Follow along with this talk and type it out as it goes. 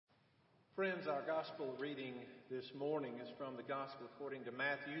Friends, our gospel reading this morning is from the gospel according to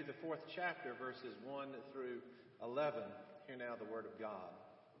Matthew, the 4th chapter, verses 1 through 11. Hear now the word of God.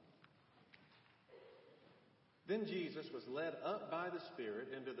 Then Jesus was led up by the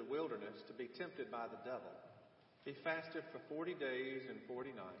Spirit into the wilderness to be tempted by the devil. He fasted for 40 days and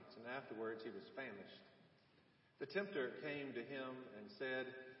 40 nights, and afterwards he was famished. The tempter came to him and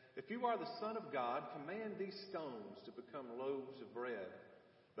said, "If you are the Son of God, command these stones to become loaves of bread."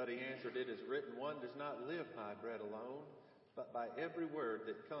 But he answered, "It is written, one does not live by bread alone, but by every word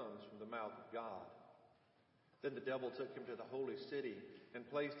that comes from the mouth of God." Then the devil took him to the holy city and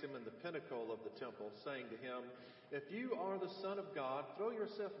placed him in the pinnacle of the temple, saying to him, "If you are the Son of God, throw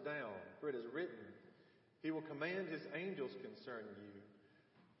yourself down, for it is written, He will command His angels concerning you,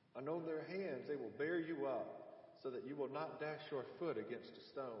 and on their hands they will bear you up, so that you will not dash your foot against a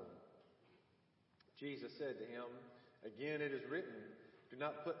stone." Jesus said to him, "Again it is written, do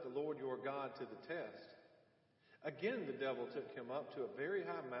not put the Lord your God to the test." Again the devil took him up to a very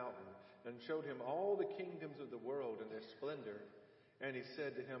high mountain and showed him all the kingdoms of the world and their splendor. And he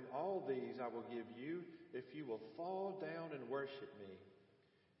said to him, "All these I will give you if you will fall down and worship me."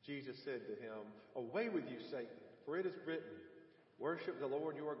 Jesus said to him, "Away with you, Satan, for it is written, worship the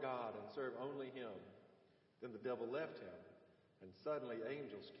Lord your God and serve only Him." Then the devil left him, and suddenly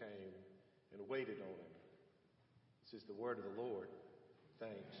angels came and waited on him. This is the word of the Lord.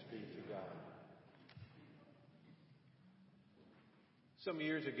 Thanks be to God. Some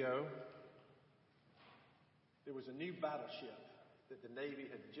years ago, there was a new battleship that the Navy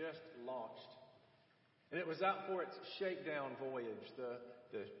had just launched. And it was out for its shakedown voyage,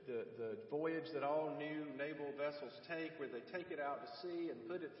 the voyage that all new naval vessels take, where they take it out to sea and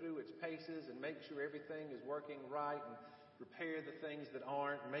put it through its paces and make sure everything is working right and repair the things that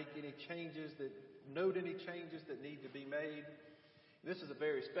aren't, note any changes that need to be made. This is a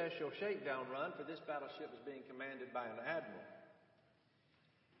very special shakedown run, for this battleship was being commanded by an admiral.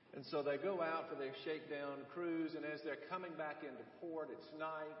 And so they go out for their shakedown cruise, and as they're coming back into port, it's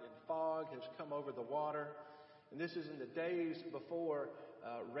night and fog has come over the water. And this is in the days before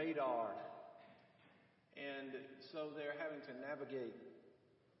radar. And so they're having to navigate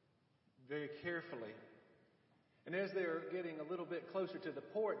very carefully. And as they're getting a little bit closer to the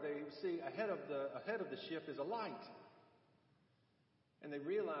port, they see ahead of the ship is a light. And they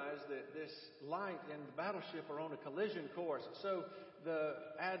realize that this light and the battleship are on a collision course. So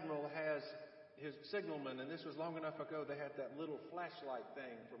the admiral has his signalman, and this was long enough ago, they had that little flashlight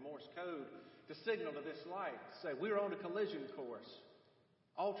thing for Morse code to signal to this light, say, "We're on a collision course.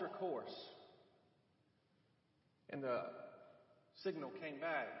 Alter course." And the signal came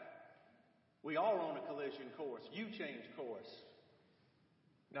back, "We are on a collision course. You change course."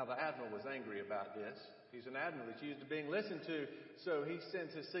 Now the admiral was angry about this. He's an admiral. He's used to being listened to. So he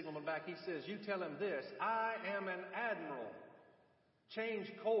sends his signalman back. He says, "You tell him this, I am an admiral.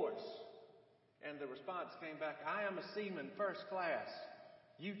 Change course." And the response came back, "I am a seaman, first class.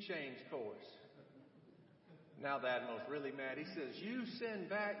 You change course." Now the admiral's really mad. He says, "You send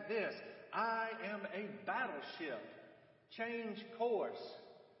back this, I am a battleship. Change course."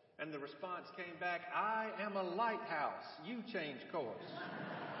 And the response came back, "I am a lighthouse. You change course."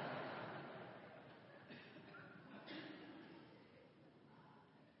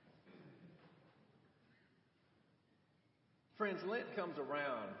 Friends, Lent comes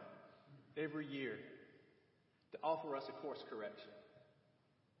around every year to offer us a course correction.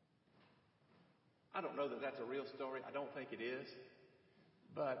 I don't know that that's a real story. I don't think it is,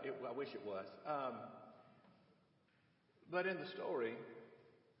 but I wish it was. But in the story,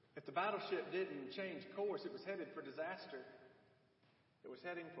 if the battleship didn't change course, it was headed for disaster. It was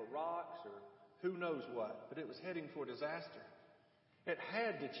heading for rocks or who knows what, but it was heading for disaster. It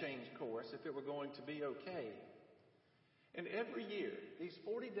had to change course if it were going to be okay. And every year, these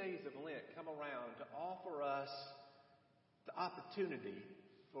 40 days of Lent come around to offer us the opportunity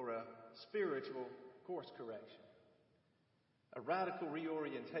for a spiritual course correction. A radical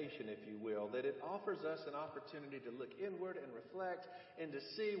reorientation, if you will, that it offers us an opportunity to look inward and reflect and to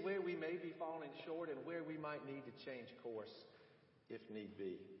see where we may be falling short and where we might need to change course if need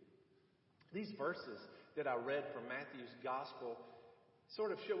be. These verses that I read from Matthew's gospel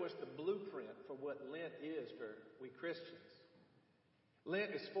sort of show us the blueprint for what Lent is for we Christians.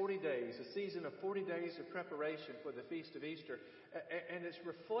 Lent is 40 days, a season of 40 days of preparation for the Feast of Easter. And it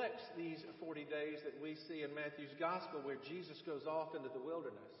reflects these 40 days that we see in Matthew's gospel where Jesus goes off into the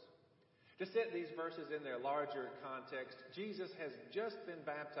wilderness. To set these verses in their larger context, Jesus has just been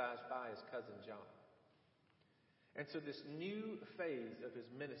baptized by his cousin John. And so this new phase of his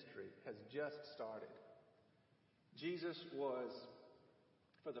ministry has just started. Jesus was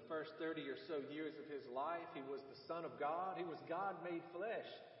For the first 30 or so years of his life, he was the Son of God. He was God made flesh.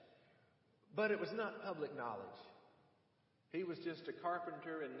 But it was not public knowledge. He was just a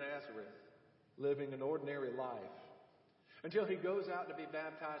carpenter in Nazareth, living an ordinary life. Until he goes out to be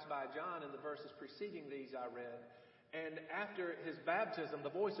baptized by John in the verses preceding these I read. And after his baptism,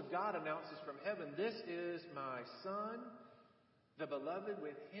 the voice of God announces from heaven, "This is my Son, the beloved.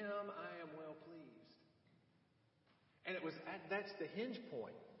 With him I am well pleased." And that's the hinge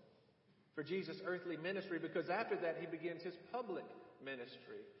point for Jesus' earthly ministry, because after that he begins his public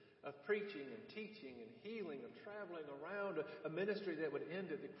ministry of preaching and teaching and healing, of traveling around, a ministry that would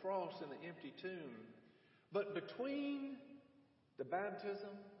end at the cross and the empty tomb. But between the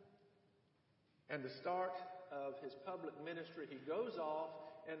baptism and the start of his public ministry, he goes off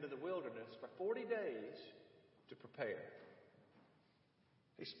into the wilderness for 40 days to prepare.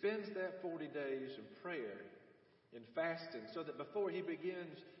 He spends that 40 days in prayer, in fasting, so that before he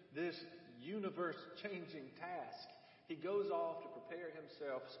begins this universe-changing task, he goes off to prepare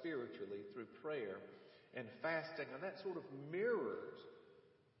himself spiritually through prayer and fasting. And that sort of mirrors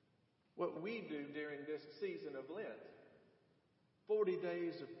what we do during this season of Lent. 40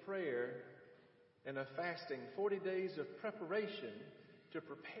 days of prayer and of fasting, 40 days of preparation to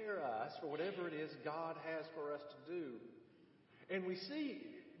prepare us for whatever it is God has for us to do. And we see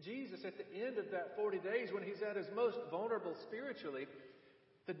Jesus at the end of that 40 days, when he's at his most vulnerable spiritually,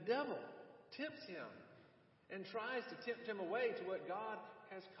 the devil tempts him and tries to tempt him away to what God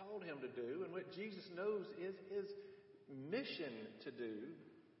has called him to do and what Jesus knows is his mission to do.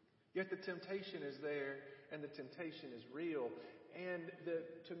 Yet the temptation is there, and the temptation is real. And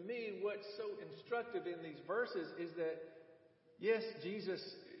to me, what's so instructive in these verses is that, yes, Jesus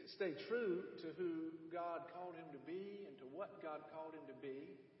stayed true to who God called him to be and to what God called him to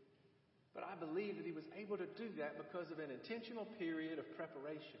be. But I believe that he was able to do that because of an intentional period of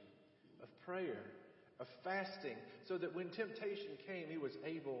preparation, of prayer, of fasting, so that when temptation came, he was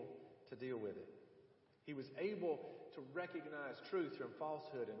able to deal with it. He was able to recognize truth from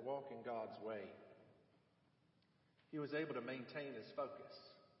falsehood and walk in God's way. He was able to maintain his focus.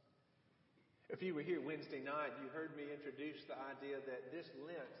 If you were here Wednesday night, you heard me introduce the idea that this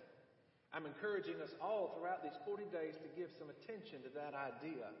Lent, I'm encouraging us all throughout these 40 days to give some attention to that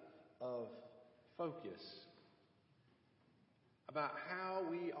idea of focus. About how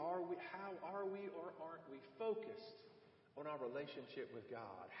are we or aren't we focused on our relationship with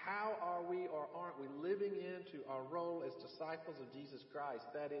God? How are we or aren't we living into our role as disciples of Jesus Christ?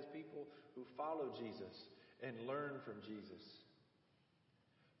 That is, people who follow Jesus and learn from Jesus.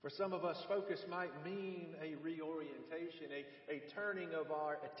 For some of us, focus might mean a reorientation, a turning of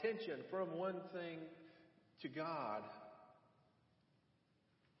our attention from one thing to God.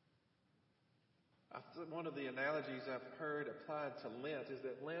 One of the analogies I've heard applied to Lent is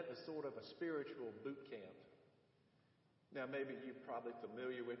that Lent is sort of a spiritual boot camp. Now, maybe you're probably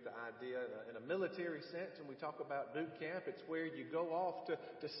familiar with the idea in a military sense, and we talk about boot camp. It's where you go off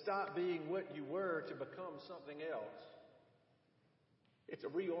to stop being what you were to become something else. It's a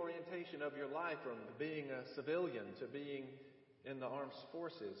reorientation of your life from being a civilian to being in the armed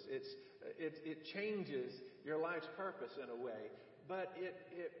forces. It changes your life's purpose in a way, but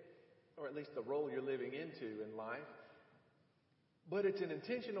or at least the role you're living into in life. But it's an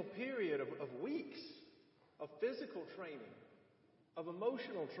intentional period of weeks of physical training, of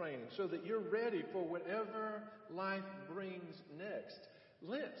emotional training, so that you're ready for whatever life brings next.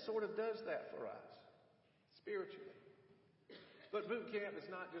 Lent sort of does that for us, spiritually. But boot camp is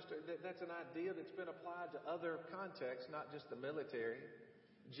not just, that's an idea that's been applied to other contexts, not just the military.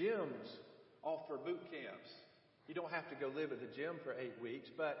 Gyms offer boot camps. You don't have to go live at the gym for 8 weeks,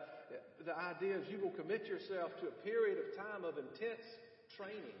 but the idea is you will commit yourself to a period of time of intense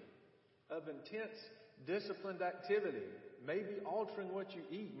training, of intense disciplined activity, maybe altering what you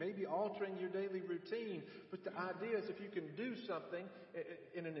eat, maybe altering your daily routine. But the idea is if you can do something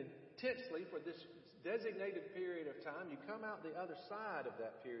in an intensely for this designated period of time, you come out the other side of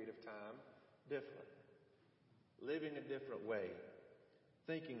that period of time different, living a different way,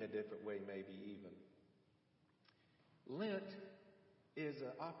 thinking a different way maybe even. Lent is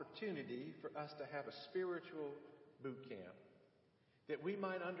an opportunity for us to have a spiritual boot camp, that we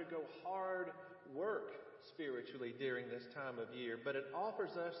might undergo hard work spiritually during this time of year, but it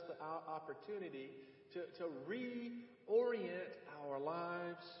offers us the opportunity to reorient our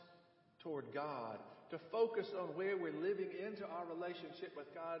lives toward God, to focus on where we're living into our relationship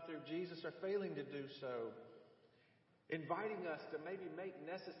with God through Jesus or failing to do so, inviting us to maybe make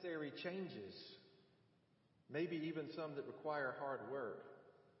necessary changes, maybe even some that require hard work.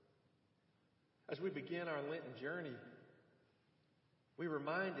 As we begin our Lenten journey, We're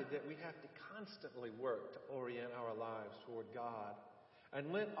reminded that we have to constantly work to orient our lives toward God. And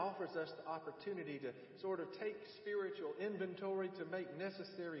Lent offers us the opportunity to sort of take spiritual inventory, to make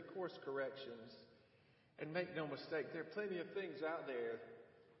necessary course corrections. And make no mistake, there are plenty of things out there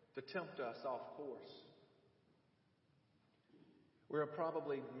to tempt us off course. We're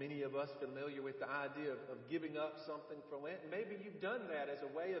probably, many of us, familiar with the idea of giving up something for Lent. Maybe you've done that as a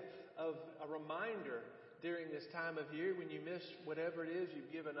way of a reminder during this time of year when you miss whatever it is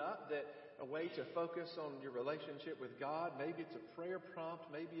you've given up, that a way to focus on your relationship with God. Maybe it's a prayer prompt.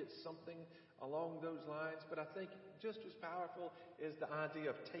 Maybe it's something along those lines. But I think just as powerful is the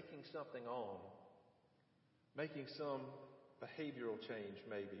idea of taking something on. Making some behavioral change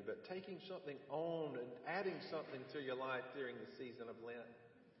maybe, but taking something on and adding something to your life during the season of Lent.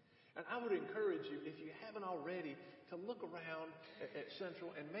 And I would encourage you, if you haven't already, to look around at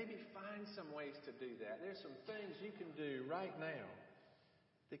Central and maybe find some ways to do that. There's some things you can do right now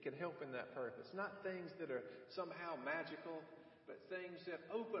that can help in that purpose. Not things that are somehow magical, but things that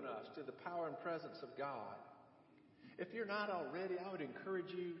open us to the power and presence of God. If you're not already, I would encourage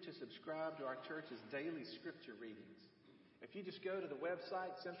you to subscribe to our church's daily scripture readings. If you just go to the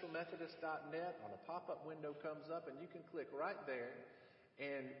website, centralmethodist.net, on a pop-up window comes up, and you can click right there.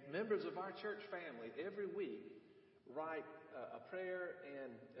 And members of our church family every week write a prayer,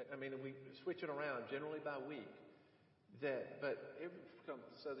 and we switch it around generally by week. But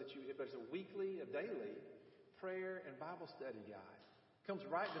there's a weekly, a daily prayer and Bible study guide. Comes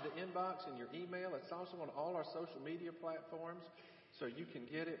right to the inbox in your email. It's also on all our social media platforms, so you can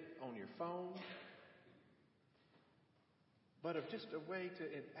get it on your phone. But of just a way to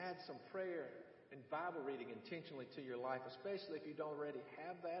add some prayer and Bible reading intentionally to your life, especially if you don't already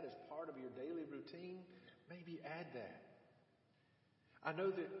have that as part of your daily routine, maybe add that. I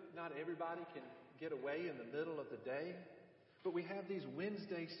know that not everybody can get away in the middle of the day, but we have these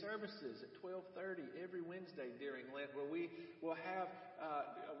Wednesday services at 12:30 every Wednesday during Lent, where we will have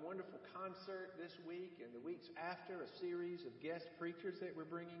a wonderful concert this week and the weeks after, a series of guest preachers that we're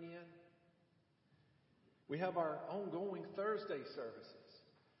bringing in. We have our ongoing Thursday services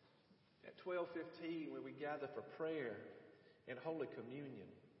at 12:15, where we gather for prayer and Holy Communion.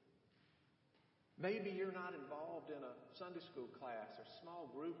 Maybe you're not involved in a Sunday school class or small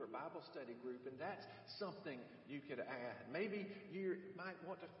group or Bible study group, and that's something you could add. Maybe you might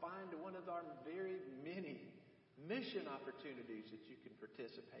want to find one of our very many mission opportunities that you can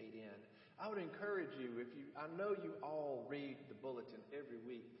participate in. I would encourage you, I know you all read the bulletin every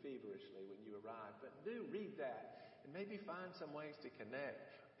week feverishly when you arrive, but do read that and maybe find some ways to connect.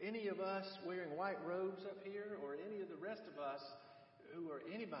 Any of us wearing white robes up here, or any of the rest of us who are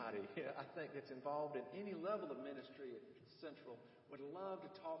anybody, I think, that's involved in any level of ministry at Central, would love to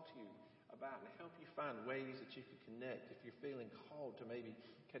talk to you about and help you find ways that you can connect if you're feeling called to maybe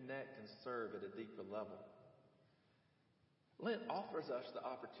connect and serve at a deeper level. Lent offers us the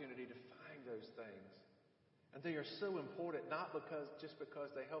opportunity to find those things. And they are so important, not just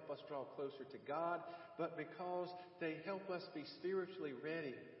because they help us draw closer to God, but because they help us be spiritually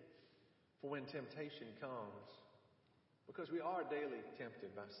ready for when temptation comes. Because we are daily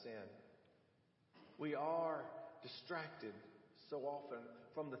tempted by sin. We are distracted so often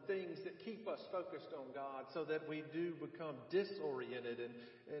from the things that keep us focused on God, so that we do become disoriented,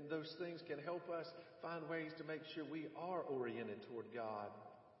 and those things can help us find ways to make sure we are oriented toward God.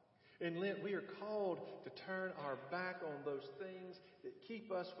 In Lent, we are called to turn our back on those things that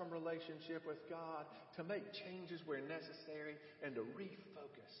keep us from relationship with God, to make changes where necessary, and to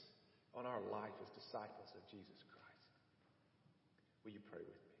refocus on our life as disciples of Jesus Christ. Will you pray with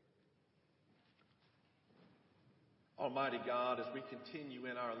me? Almighty God, as we continue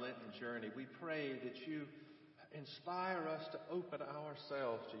in our Lenten journey, we pray that you inspire us to open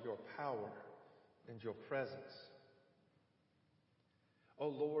ourselves to your power and your presence. Oh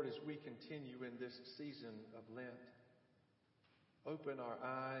Lord, as we continue in this season of Lent, open our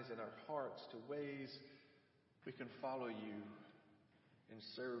eyes and our hearts to ways we can follow you and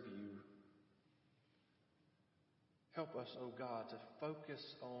serve you. Help us, oh God, to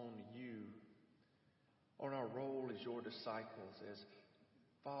focus on you, on our role as your disciples, as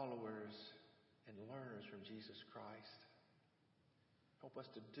followers and learners from Jesus Christ. Help us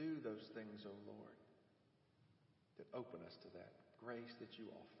to do those things, oh Lord, that open us to that grace that you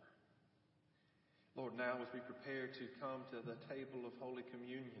offer. Lord, now as we prepare to come to the table of Holy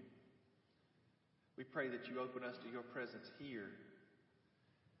Communion, we pray that you open us to your presence here,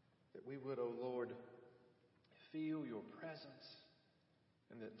 that we would, oh Lord, feel your presence,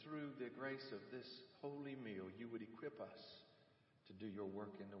 and that through the grace of this holy meal, you would equip us to do your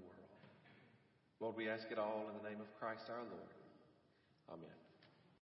work in the world. Lord, we ask it all in the name of Christ our Lord. Amen.